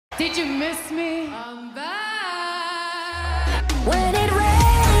Did you miss me? I'm back. When it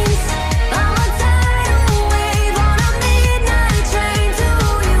rains, I'm a tidal wave on a midnight train to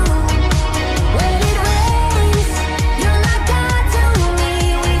you. When it rains, you're like God to me.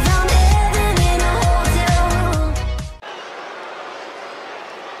 We found heaven in a hotel room.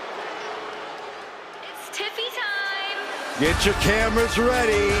 It's Tiffy time. Get your cameras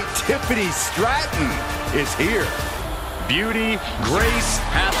ready. Tiffany Stratton is here. Beauty, grace,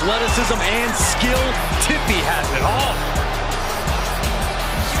 athleticism, and skill. Tiffy has it all.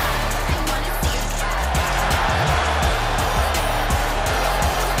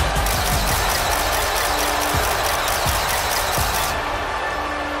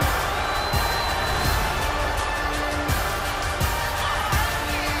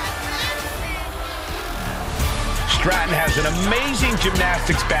 Stratton has an amazing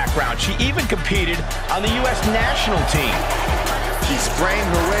gymnastics background. She even competed on the U.S. national team. She sprang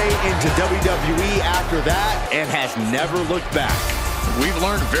her way into WWE after that and has never looked back. We've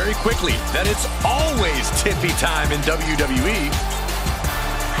learned very quickly that it's always Tiffy time in WWE.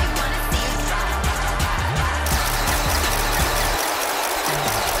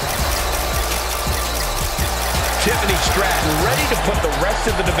 Tiffany Stratton ready to put the rest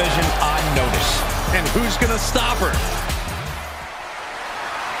of the division on notice. And who's going to stop her?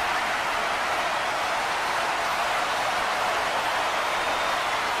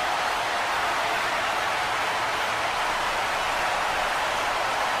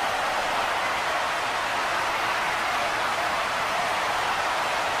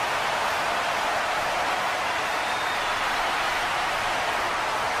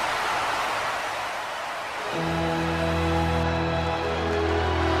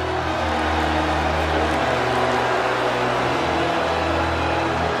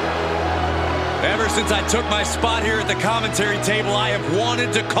 Ever since I took my spot here at the commentary table, I have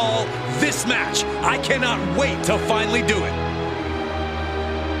wanted to call this match. I cannot wait to finally do it.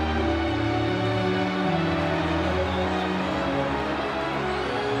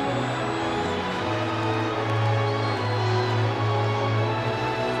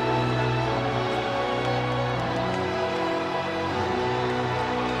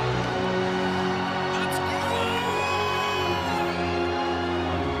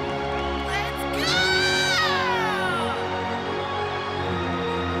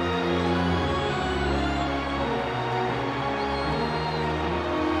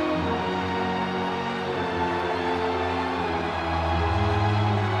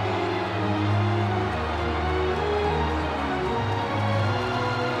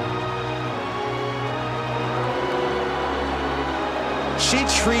 She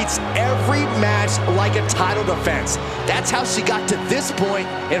treats every match like a title defense. That's how she got to this point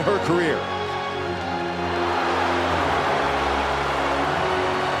in her career.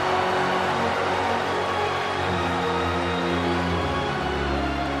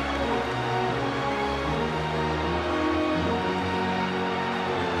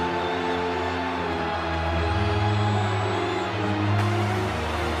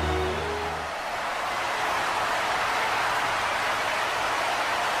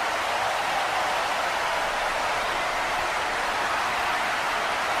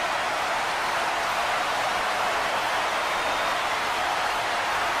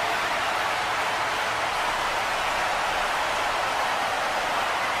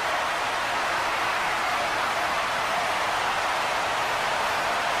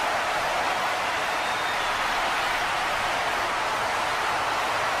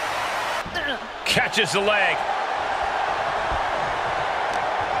 Catches the leg.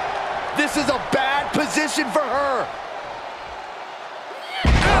 This is a bad position for her.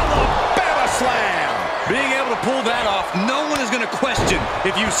 Alabama slam. Being able to pull that off, no one is going to question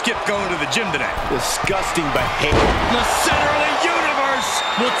if you skip going to the gym today. Disgusting behavior. The center of the universe.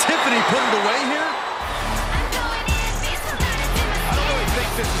 Will Tiffany put it away here? I don't really think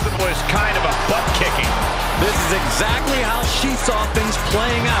this is the most kind of a butt kicking. This is exactly how she saw things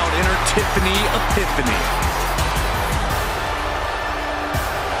playing out in her Tiffany epiphany.